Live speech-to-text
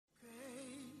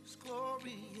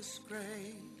Glorious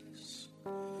grace,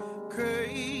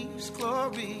 grace,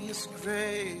 glorious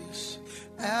grace.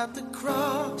 At the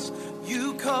cross,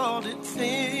 you called it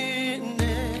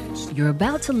finished. You're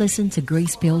about to listen to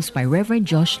Grace Pills by Reverend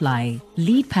Josh Lai,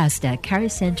 lead pastor at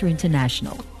Charis Center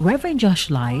International. Reverend Josh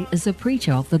Lai is a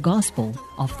preacher of the gospel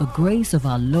of the grace of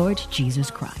our Lord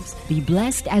Jesus Christ. Be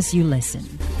blessed as you listen.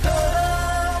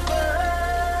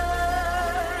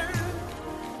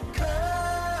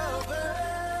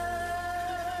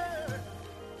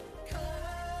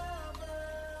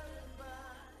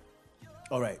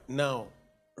 All right, now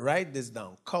write this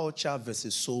down. Culture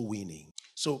versus soul winning.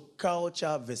 So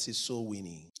culture versus soul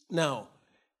winning. Now,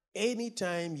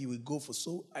 anytime you will go for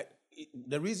soul,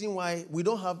 the reason why we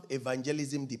don't have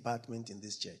evangelism department in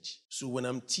this church. So when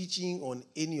I'm teaching on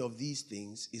any of these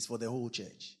things, it's for the whole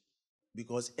church.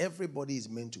 Because everybody is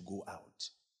meant to go out.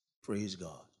 Praise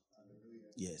God.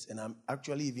 Yes, and I'm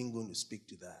actually even going to speak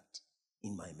to that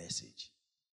in my message.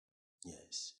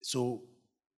 Yes. So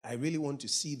I really want to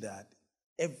see that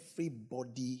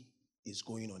everybody is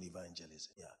going on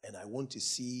evangelism. Yeah. And I want to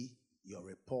see your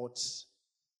reports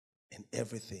and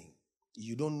everything.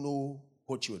 You don't know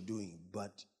what you're doing,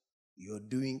 but you're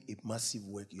doing a massive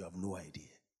work. You have no idea.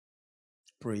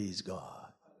 Praise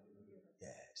God.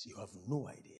 Yes, you have no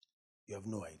idea. You have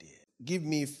no idea. Give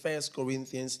me 1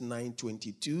 Corinthians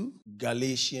 9:22,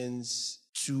 Galatians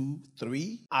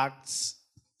 2:3, Acts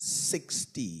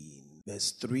 16,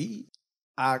 verse 3,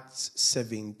 Acts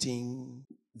 17,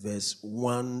 verse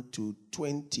 1 to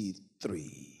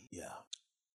 23. Yeah.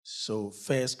 So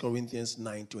 1 Corinthians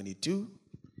 9:22,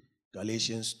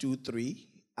 Galatians 2:3,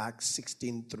 Acts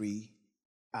 16:3,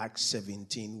 Acts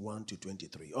 17, 1 to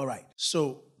 23. All right.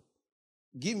 So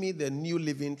give me the New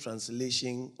Living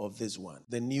Translation of this one.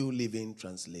 The New Living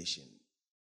Translation.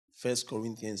 1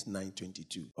 Corinthians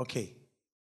 9:22. Okay.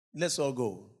 Let's all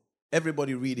go.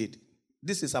 Everybody read it.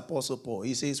 This is Apostle Paul.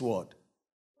 He says what?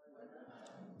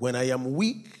 When I am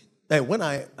weak, when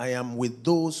I am with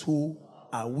those who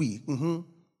are weak,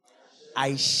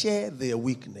 I share their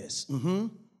weakness.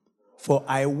 For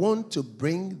I want to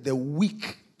bring the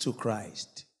weak to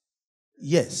Christ.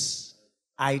 Yes,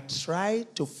 I try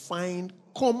to find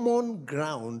common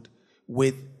ground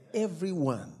with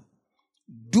everyone,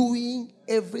 doing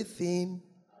everything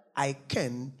I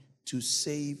can to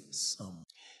save some.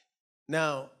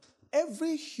 Now,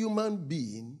 every human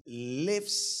being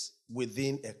lives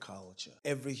within a culture.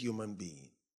 Every human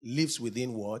being lives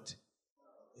within what?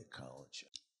 A culture.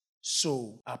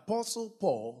 So, Apostle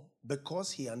Paul,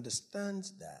 because he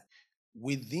understands that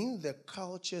within the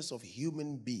cultures of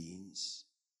human beings,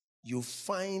 you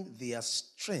find their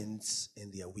strengths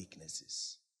and their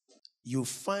weaknesses. You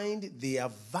find their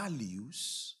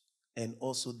values and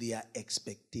also their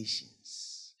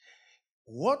expectations.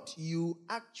 What you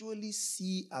actually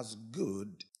see as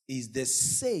good is the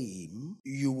same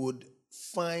you would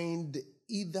find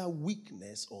either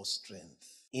weakness or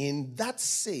strength. In that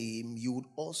same, you would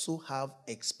also have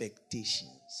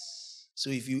expectations. So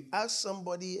if you ask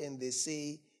somebody and they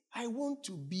say, I want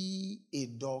to be a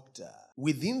doctor,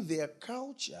 within their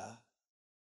culture,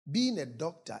 being a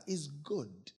doctor is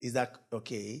good. Is that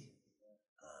okay?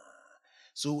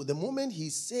 So the moment he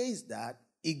says that,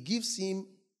 it gives him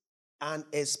an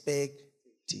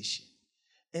expectation.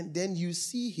 And then you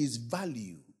see his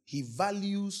value. He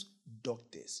values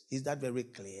doctors. Is that very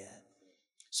clear?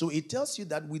 So it tells you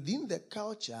that within the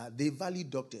culture, they value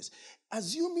doctors.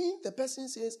 Assuming the person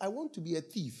says, I want to be a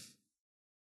thief,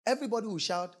 everybody will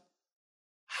shout,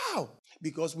 how?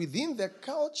 Because within the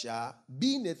culture,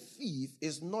 being a thief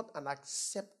is not an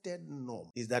accepted norm.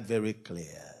 Is that very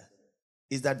clear?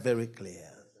 Is that very clear?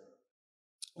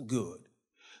 Good.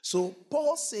 So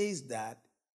Paul says that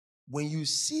when you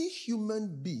see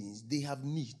human beings, they have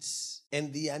needs,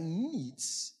 and their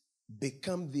needs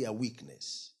become their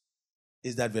weakness.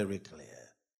 Is that very clear?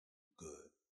 Good.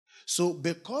 So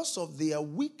because of their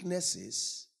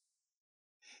weaknesses,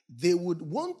 they would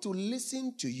want to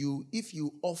listen to you if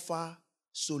you offer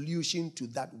solution to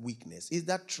that weakness. Is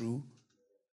that true?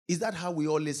 Is that how we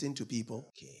all listen to people?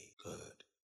 Okay, good.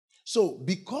 So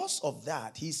because of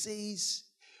that, he says,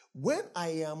 when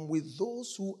I am with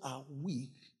those who are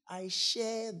weak, I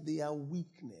share their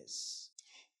weakness.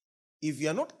 If you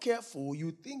are not careful,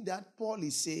 you think that Paul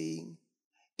is saying,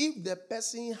 if the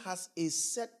person has a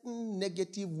certain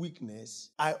negative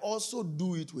weakness, I also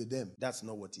do it with them. That's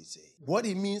not what he's saying. What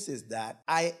he means is that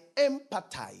I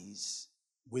empathize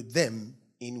with them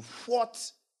in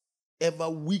whatever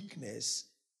weakness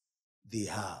they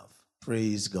have.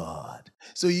 Praise God.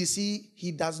 So you see,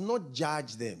 he does not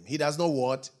judge them. He does not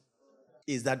what?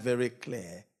 Is that very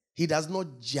clear? He does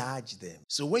not judge them.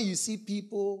 So when you see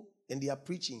people and they are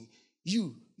preaching,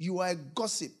 you are a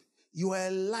gossip, you are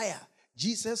a liar,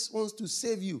 Jesus wants to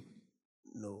save you.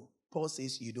 No, Paul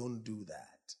says you don't do that.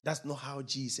 That's not how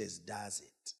Jesus does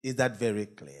it. Is that very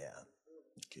clear?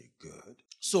 Okay, good.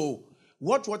 So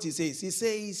what he says? He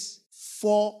says,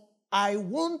 for I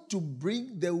want to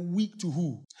bring the weak to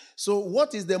who? So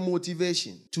what is the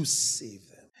motivation? To save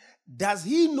them. Does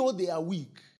he know they are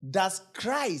weak? Does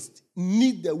Christ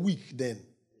need the weak then?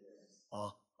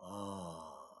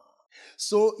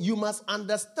 So you must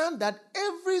understand that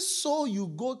every soul you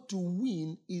go to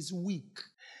win is weak.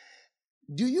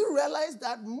 Do you realize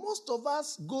that most of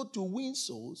us go to win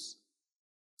souls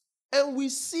and we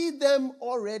see them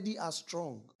already as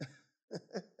strong?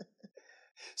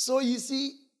 So you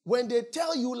see, when they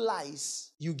tell you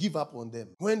lies, you give up on them.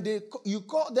 When you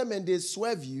call them and they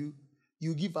swerve you,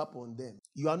 you give up on them.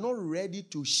 You are not ready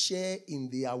to share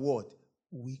in their what?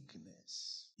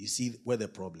 Weakness. You see where the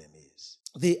problem is.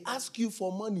 They ask you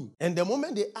for money. And the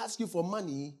moment they ask you for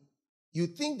money, you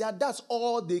think that that's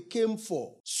all they came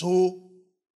for. So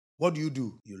what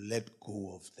do? You let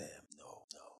go of them. No.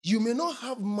 You may not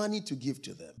have money to give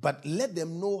to them, but let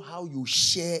them know how you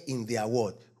share in their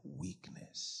what?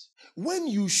 Weakness. When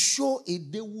you show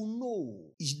it, they will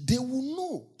know. They will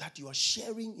know that you are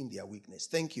sharing in their weakness.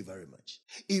 Thank you very much.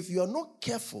 If you are not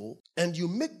careful and you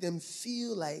make them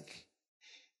feel like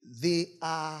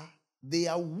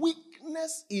their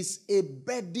weakness is a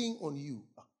burden on you,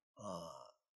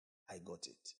 I got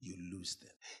it. You lose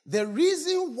them. The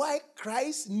reason why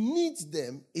Christ needs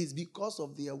them is because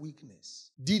of their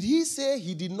weakness. Did he say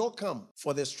he did not come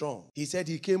for the strong? He said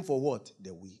he came for what?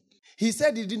 The weak. He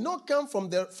said he did not come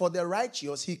for the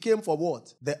righteous. He came for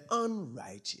what? The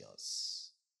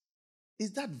unrighteous.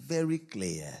 Is that very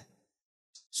clear?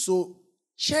 So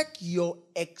check your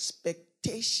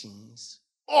expectations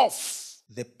of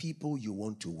the people you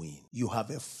want to win. You have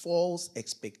a false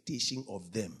expectation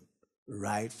of them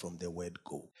right from the word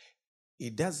go.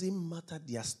 It doesn't matter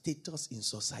their status in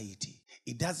society.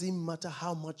 It doesn't matter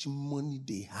how much money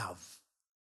they have.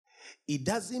 It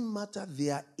doesn't matter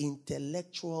their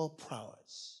intellectual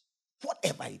prowess.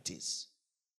 Whatever it is,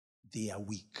 they are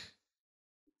weak.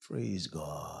 Praise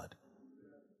God.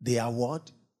 They are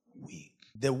what? Weak.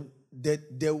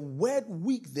 The word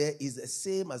weak there is the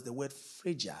same as the word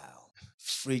fragile.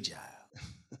 Fragile.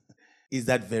 Is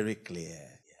that very clear?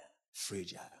 Yeah.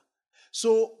 Fragile.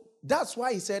 So that's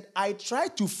why he said, I try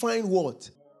to find what?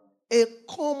 A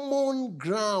common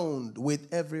ground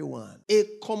with everyone. A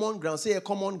common ground. Say a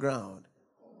common ground.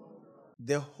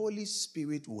 The Holy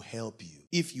Spirit will help you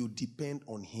if you depend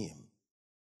on him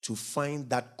to find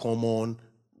that common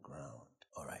ground.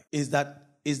 All right. Is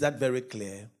that very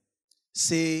clear?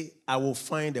 Say, I will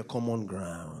find a common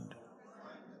ground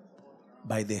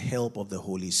by the help of the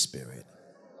Holy Spirit.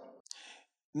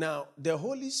 Now, the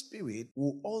Holy Spirit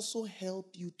will also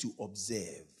help you to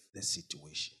observe the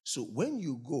situation. So when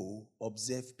you go,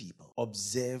 observe people.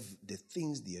 Observe the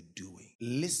things they are doing.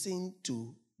 Listen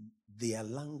to their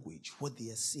language, what they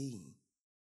are saying,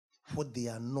 what they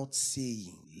are not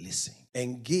saying. Listen.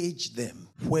 Engage them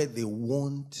where they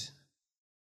want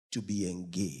to be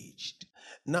engaged.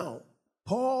 Now,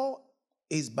 Paul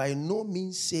is by no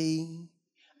means saying,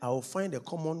 I will find a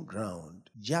common ground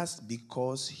just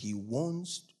because he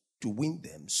wants to win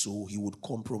them, so he would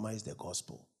compromise the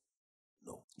gospel.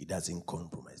 No, he doesn't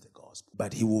compromise the gospel.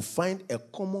 But he will find a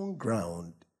common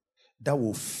ground that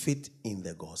will fit in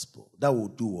the gospel. That will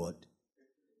do what?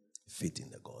 Fit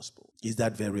in the gospel. Is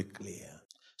that very clear?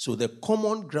 So the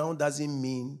common ground doesn't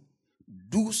mean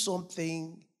do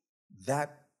something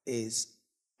that is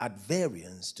at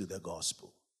variance to the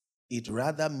gospel. It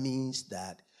rather means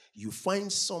that you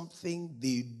find something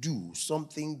they do,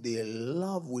 something they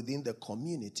love within the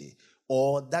community,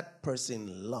 or that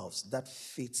person loves that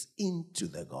fits into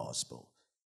the gospel.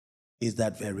 Is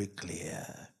that very clear?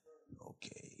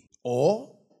 Okay.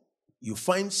 Or you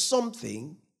find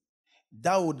something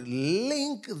that would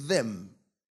link them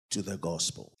to the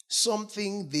gospel.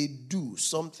 Something they do,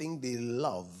 something they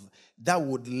love that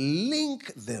would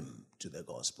link them to the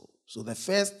gospel. So the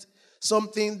first,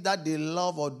 something that they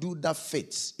love or do that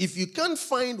fits. If you can't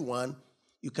find one,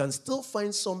 you can still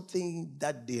find something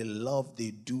that they love, they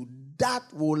do, that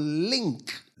will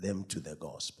link them to the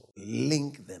gospel.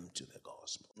 Link them to the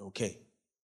gospel. Okay.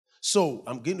 So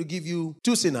I'm going to give you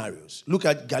two scenarios. Look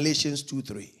at Galatians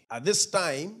 2:3. At this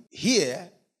time, here,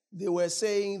 they were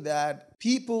saying that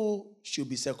people should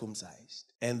be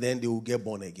circumcised and then they will get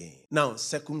born again. Now,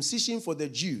 circumcision for the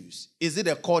Jews, is it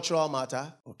a cultural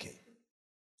matter? Okay.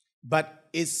 But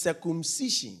is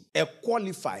circumcision a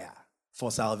qualifier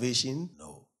for salvation?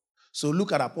 No. So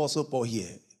look at Apostle Paul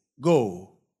here.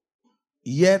 Go.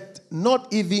 Yet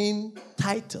not even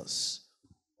Titus,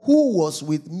 who was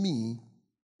with me,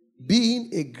 being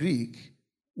a Greek,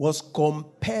 was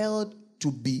compelled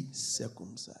to be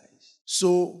circumcised.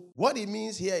 So what it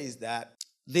means here is that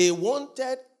they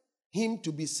wanted him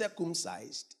to be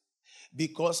circumcised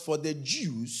because for the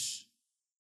Jews,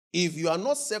 if you are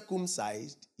not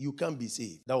circumcised, you can't be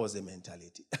saved. That was the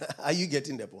mentality. Are you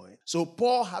getting the point? So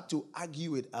Paul had to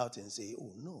argue it out and say,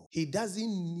 oh no, he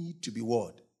doesn't need to be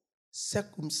what?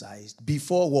 Circumcised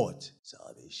before what?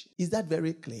 Salvation. Is that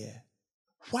very clear?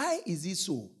 Why is it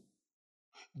so?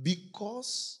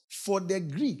 Because for the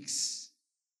Greeks,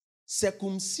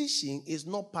 circumcision is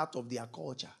not part of their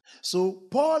culture. So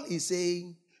Paul is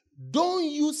saying, don't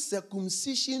use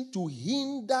circumcision to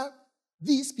hinder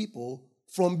these people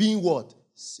from being what?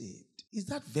 Saved. Is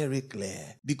that very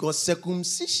clear? Because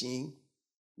circumcision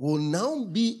will now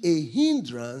be a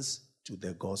hindrance to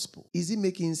the gospel. Is it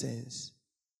making sense?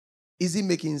 Is it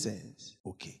making sense?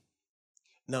 Okay.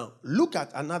 Now, look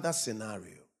at another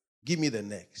scenario. Give me the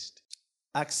next.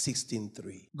 Acts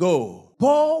 16:3. Go.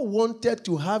 Paul wanted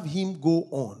to have him go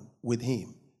on with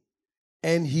him,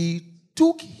 and he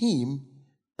took him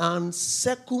and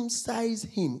circumcised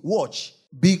him. Watch.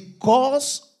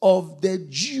 Because of the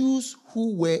Jews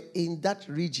who were in that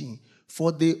region,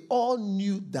 for they all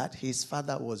knew that his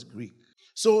father was Greek.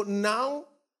 So now,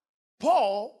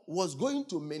 Paul was going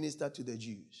to minister to the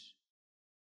Jews.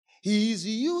 He is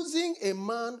using a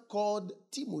man called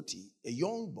Timothy, a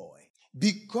young boy,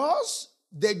 because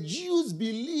the Jews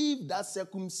believe that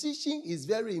circumcision is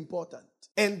very important.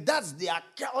 And that's their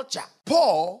culture.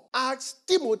 Paul asked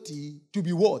Timothy to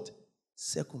be what?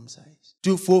 Circumcised.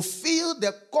 To fulfill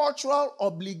the cultural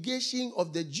obligation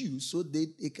of the Jews so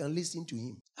they can listen to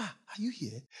him. Are you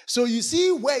here? So you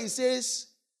see where it says,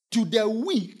 to the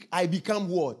weak I become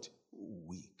what?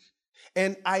 Weak.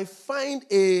 And I find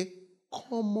a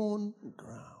common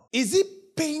ground. Is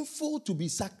it painful to be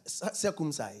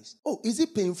circumcised? Oh, is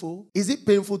it painful? Is it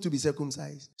painful to be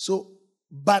circumcised? So,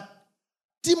 but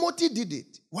Timothy did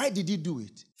it. Why did he do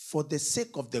it? For the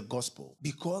sake of the gospel.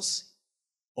 Because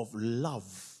of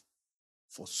love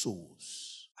for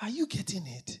souls. Are you getting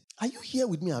it? Are you here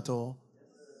with me at all?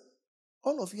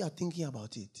 All of you are thinking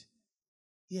about it.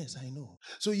 Yes, I know.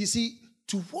 So you see,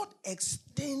 to what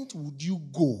extent would you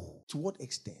go? To what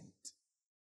extent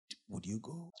would you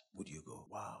go? Would you go?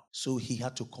 Wow. So he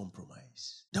had to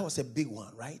compromise. That was a big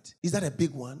one, right? Is that a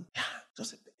big one? Yeah.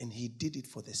 And he did it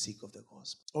for the sake of the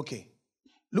gospel. Okay.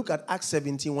 Look at Acts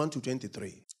 17, 1 to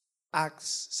 23.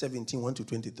 Acts 17, 1 to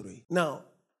 23. Now,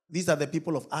 these are the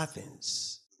people of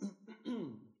Athens.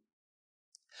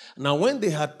 Now, when they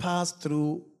had passed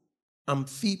through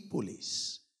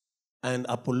Amphipolis and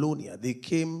Apollonia, they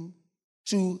came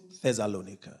to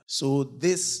Thessalonica. So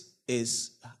this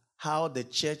is how the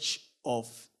church of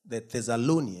the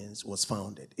Thessalonians was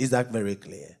founded. Is that very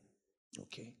clear?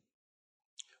 Okay.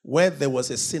 Where there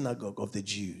was a synagogue of the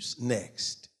Jews.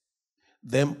 Next.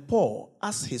 Then Paul,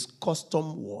 as his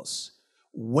custom was,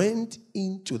 went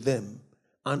into them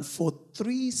and for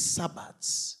 3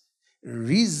 Sabbaths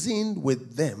reasoned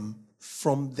with them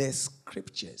from the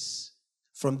scriptures.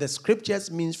 From the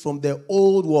scriptures means from the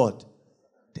old what?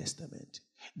 Testament.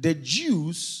 The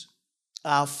Jews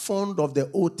are fond of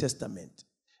the Old Testament.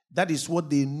 That is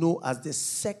what they know as the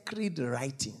sacred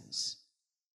writings.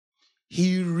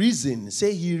 He reasoned.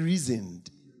 Say he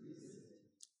reasoned.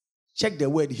 Check the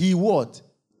word. He what?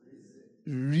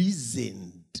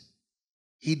 Reasoned.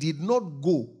 He did not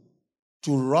go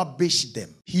to rubbish them.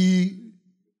 He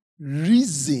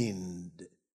reasoned.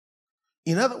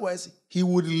 In other words, he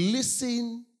would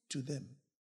listen to them.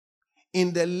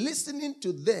 In the listening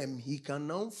to them, he can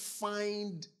now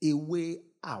find a way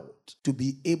out to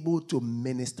be able to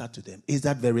minister to them. Is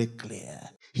that very clear?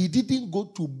 He didn't go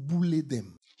to bully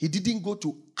them. He didn't go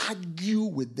to argue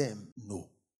with them. No.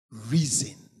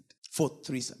 Reasoned for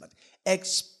 3 Sabbaths.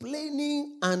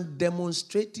 Explaining and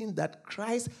demonstrating that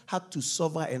Christ had to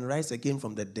suffer and rise again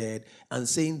from the dead, and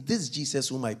saying, this Jesus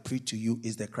whom I preach to you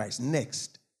is the Christ.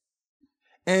 Next.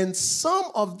 And some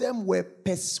of them were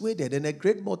persuaded, and a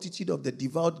great multitude of the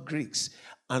devout Greeks,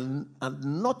 and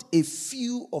not a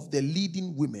few of the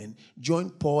leading women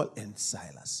joined Paul and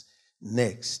Silas.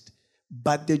 Next.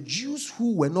 But the Jews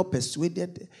who were not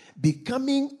persuaded,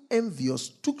 becoming envious,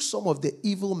 took some of the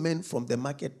evil men from the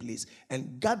marketplace,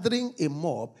 and gathering a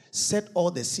mob, set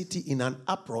all the city in an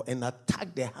uproar and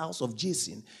attacked the house of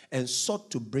Jason and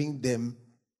sought to bring them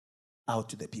out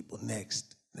to the people.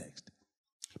 Next.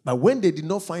 But when they did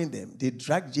not find them, they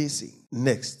dragged Jason.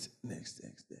 Next.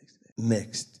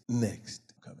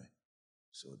 Come here.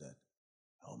 So that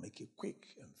I'll make it quick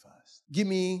and fast. Give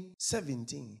me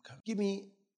 17. Give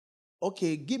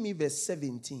me verse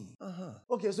 17.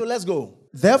 Okay, so let's go.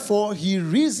 Therefore, he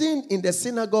reasoned in the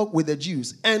synagogue with the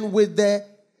Jews and with the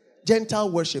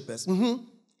Gentile worshippers. And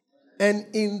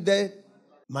in the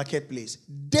marketplace,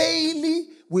 daily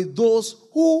with those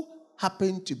who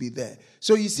happened to be there.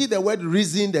 So you see the word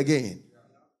reasoned again.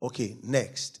 Okay,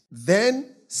 next.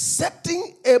 Then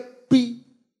certain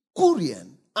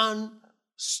Epicurean and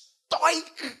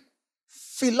Stoic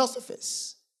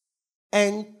philosophers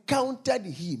encountered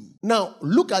him. Now,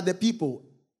 look at the people.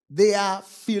 They are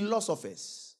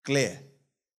philosophers. Clear.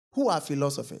 Who are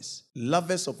philosophers?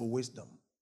 Lovers of wisdom.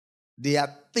 They are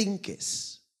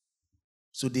thinkers.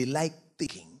 So they like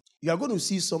thinking. You are going to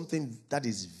see something that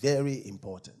is very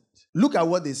important. Look at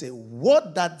what they say.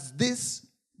 What does this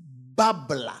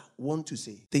babbler want to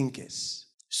say? Thinkers.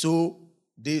 So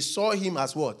they saw him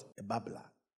as what? A babbler.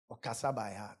 Or Kasa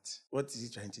by heart. What is he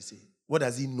trying to say? What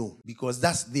does he know? Because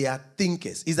they are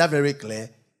thinkers. Is that very clear?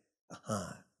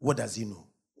 What does he know?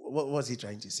 What was he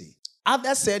trying to say?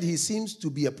 Others said he seems to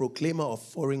be a proclaimer of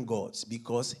foreign gods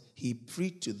because he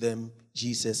preached to them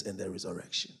Jesus and the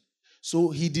resurrection. So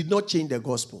he did not change the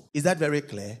gospel. Is that very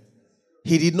clear?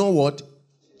 He did not what?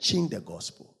 Change the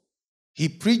gospel. He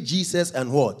preached Jesus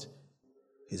and what?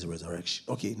 His resurrection.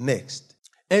 Okay, next.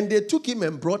 And they took him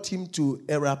and brought him to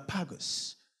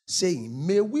Areopagus, saying,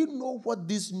 may we know what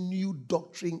this new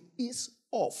doctrine is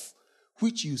of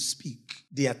which you speak.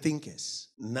 They are thinkers.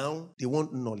 Now they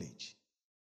want knowledge.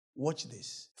 Watch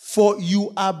this. For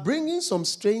you are bringing some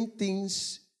strange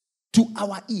things to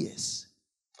our ears.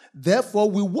 Therefore,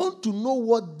 we want to know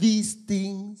what these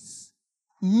things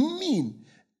mean.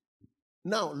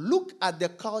 Now, look at the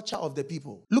culture of the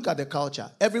people. Look at the culture.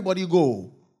 Everybody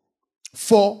go.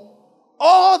 For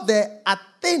all the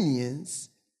Athenians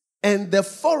and the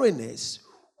foreigners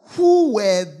who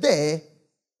were there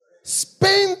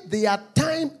spent their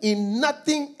time in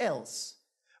nothing else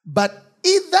but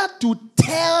either to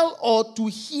tell or to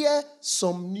hear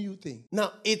some new thing.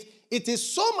 Now, it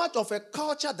is so much of a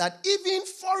culture that even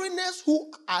foreigners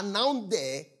who are now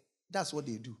there, that's what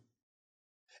they do.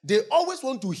 They always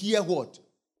want to hear what?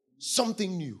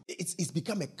 Something new. It's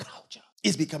become a culture.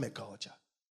 It's become a culture.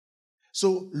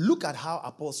 So look at how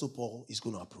Apostle Paul is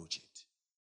going to approach it.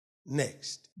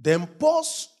 Next. Then Paul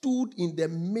stood in the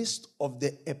midst of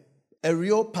the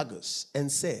Areopagus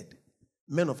and said,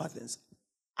 men of Athens,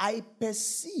 I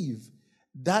perceive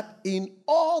that in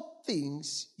all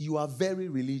things you are very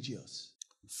religious.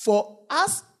 For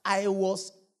as I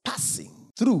was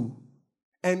passing through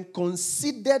and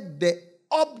considered the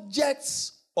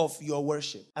objects of your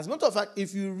worship. As a matter of fact,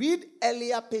 if you read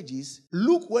earlier pages,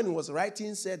 Luke, when he was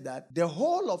writing, said that the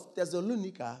whole of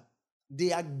Thessalonica,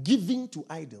 they are giving to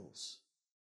idols.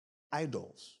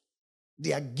 Idols.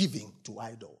 They are giving to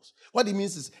idols. What it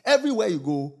means is everywhere you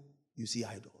go, you see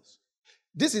idols.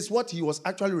 This is what he was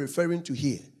actually referring to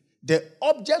here. The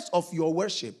objects of your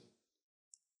worship.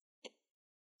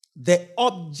 The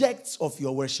objects of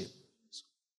your worship.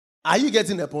 Are you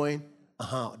getting the point?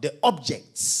 The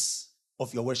objects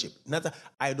of your worship. Not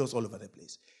idols all over the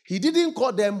place. He didn't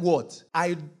call them what?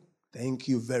 Thank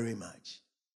you very much.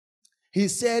 He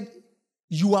said,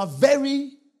 you are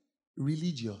very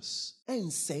religious.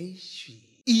 And say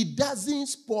she. It doesn't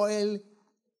spoil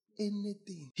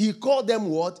anything. He called them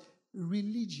what?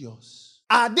 Religious.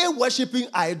 Are they worshiping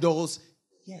idols?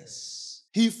 Yes.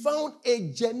 He found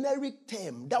a generic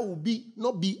term that would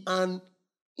not be an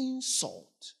insult.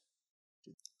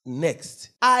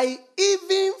 Next. I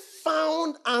even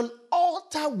found an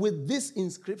altar with this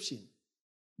inscription.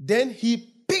 Then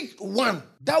he picked one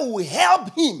that will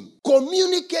help him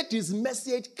communicate his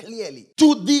message clearly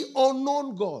to the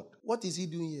unknown God. What is he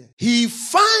doing here? He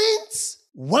finds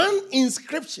one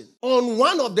inscription on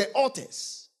one of the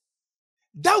altars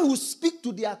that will speak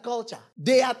to their culture.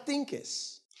 They are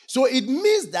thinkers. So it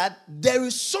means that there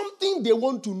is something they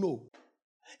want to know.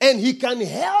 And he can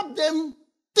help them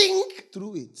think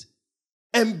through it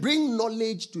and bring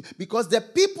knowledge to, because the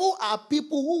people are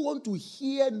people who want to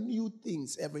hear new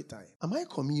things every time. Am I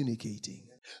communicating?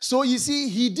 So you see,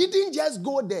 he didn't just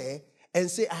go there and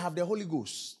say, I have the Holy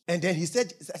Ghost. And then he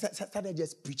started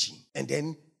just preaching. And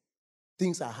then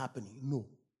things are happening. No.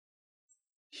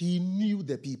 He knew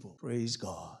the people. Praise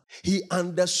God. He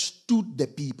understood the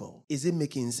people. Is it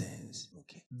making sense?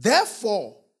 Okay.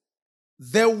 Therefore,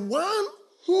 the one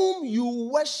whom you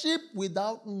worship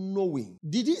without knowing.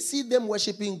 Did he see them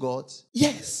worshiping God?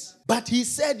 Yes. But he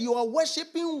said you are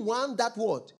worshiping one that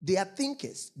what? They are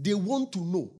thinkers. They want to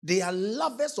know. They are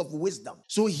lovers of wisdom.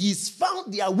 So he's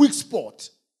found their weak spot.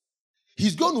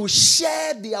 He's going to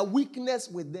share their weakness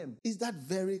with them. Is that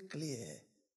very clear?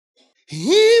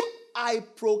 Him I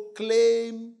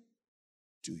proclaim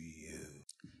to you.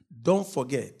 Don't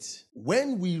forget,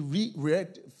 when we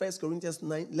read 1 Corinthians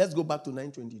 9, let's go back to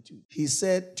 9:22. He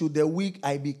said, to the weak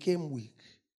I became weak,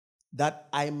 that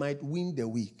I might win the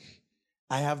weak.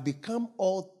 I have become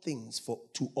all things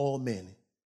to all men.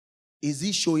 Is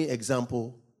he showing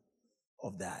example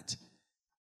of that?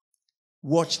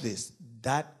 Watch this.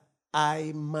 That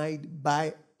I might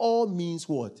by all means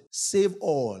what? Save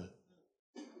all.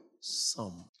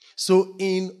 Some. So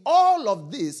in all of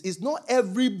this, it's not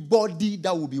everybody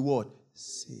that will be what?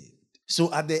 Saved.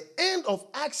 So at the end of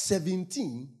Acts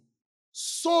 17,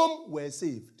 some were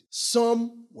saved.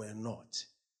 Some were not.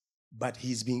 But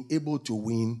he's been able to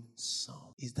win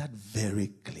some. Is that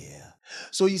very clear?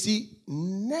 So you see,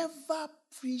 never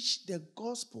preach the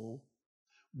gospel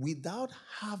without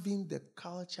having the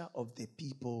culture of the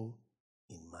people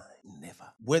in mind.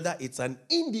 Never. Whether it's an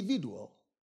individual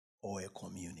or a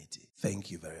community.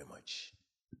 Thank you very much.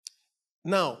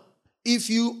 Now, if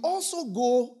you also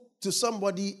go to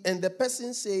somebody and the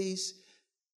person says,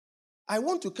 I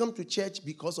want to come to church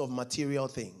because of material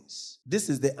things. This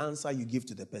is the answer you give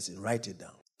to the person. Write it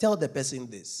down. Tell the person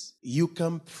this. You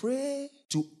can pray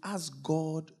to ask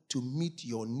God to meet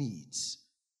your needs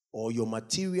or your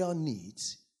material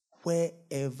needs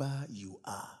wherever you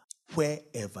are.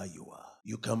 Wherever you are.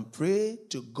 You can pray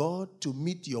to God to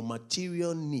meet your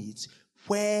material needs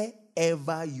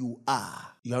wherever you are.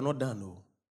 You are not done, no.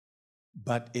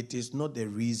 But it is not the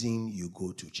reason you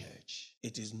go to church.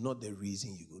 It is not the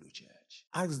reason you go to church.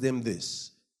 Ask them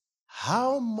this.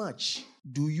 How much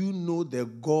do you know the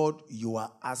God you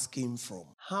are asking from?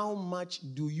 How much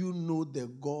do you know the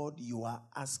God you are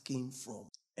asking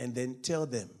from? And then tell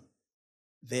them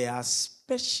there are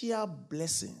special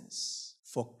blessings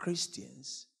for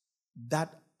Christians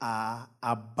that are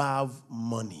above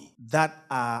money. That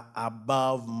are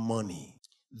above money.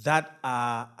 That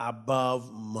are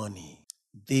above money.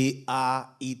 They are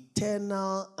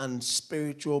eternal and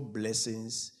spiritual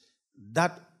blessings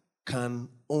that can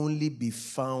only be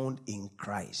found in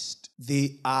Christ.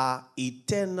 They are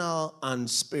eternal and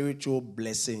spiritual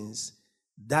blessings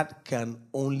that can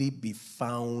only be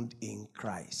found in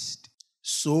Christ.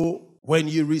 So, when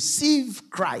you receive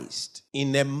Christ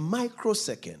in a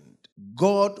microsecond,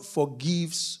 God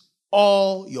forgives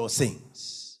all your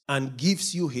sins and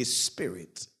gives you his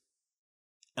spirit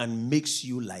and makes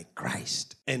you like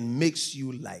Christ. And makes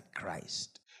you like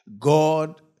Christ.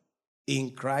 God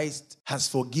in Christ has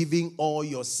forgiven all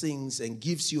your sins and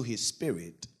gives you his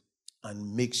spirit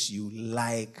and makes you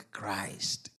like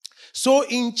Christ. So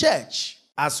in church,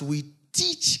 as we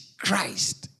teach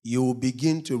Christ, you will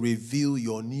begin to reveal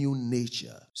your new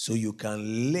nature so you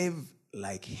can live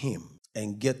like him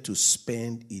and get to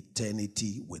spend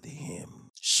eternity with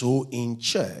him. So in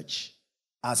church,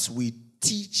 as we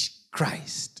teach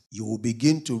Christ, you will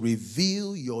begin to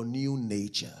reveal your new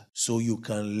nature so you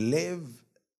can live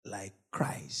like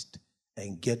Christ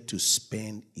and get to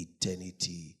spend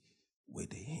eternity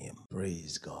with him.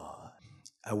 Praise God.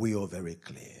 Are we all very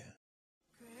clear?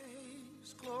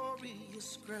 Grace,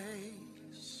 glorious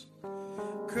grace.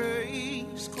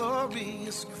 Grace,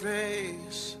 glorious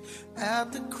grace.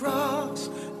 At the cross,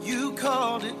 you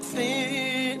called it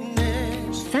finished.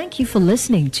 Thank you for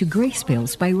listening to Grace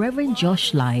Bills by Reverend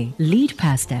Josh Lai, lead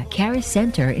pastor, Charis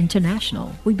Center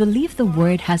International. We believe the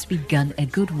word has begun a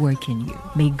good work in you.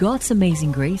 May God's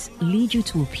amazing grace lead you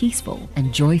to a peaceful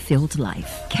and joy-filled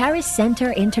life. Charis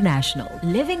Center International,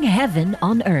 living heaven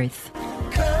on earth.